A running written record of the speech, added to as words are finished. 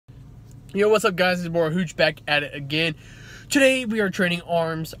Yo, what's up guys, it's your boy Hooch back at it again. Today we are training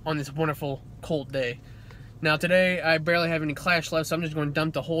arms on this wonderful cold day. Now today I barely have any clash left, so I'm just going to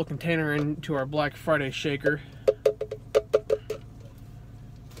dump the whole container into our Black Friday shaker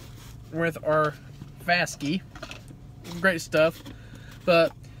with our Vasky. Great stuff.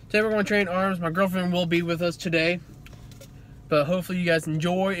 But today we're going to train arms. My girlfriend will be with us today. But hopefully you guys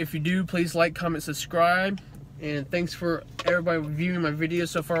enjoy. If you do, please like, comment, subscribe. And thanks for everybody viewing my videos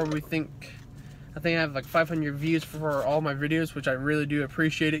so far. I think I have like 500 views for all my videos, which I really do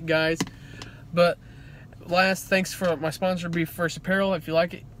appreciate it, guys. But last, thanks for my sponsor, Be First Apparel. If you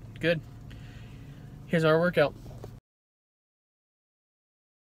like it, good. Here's our workout.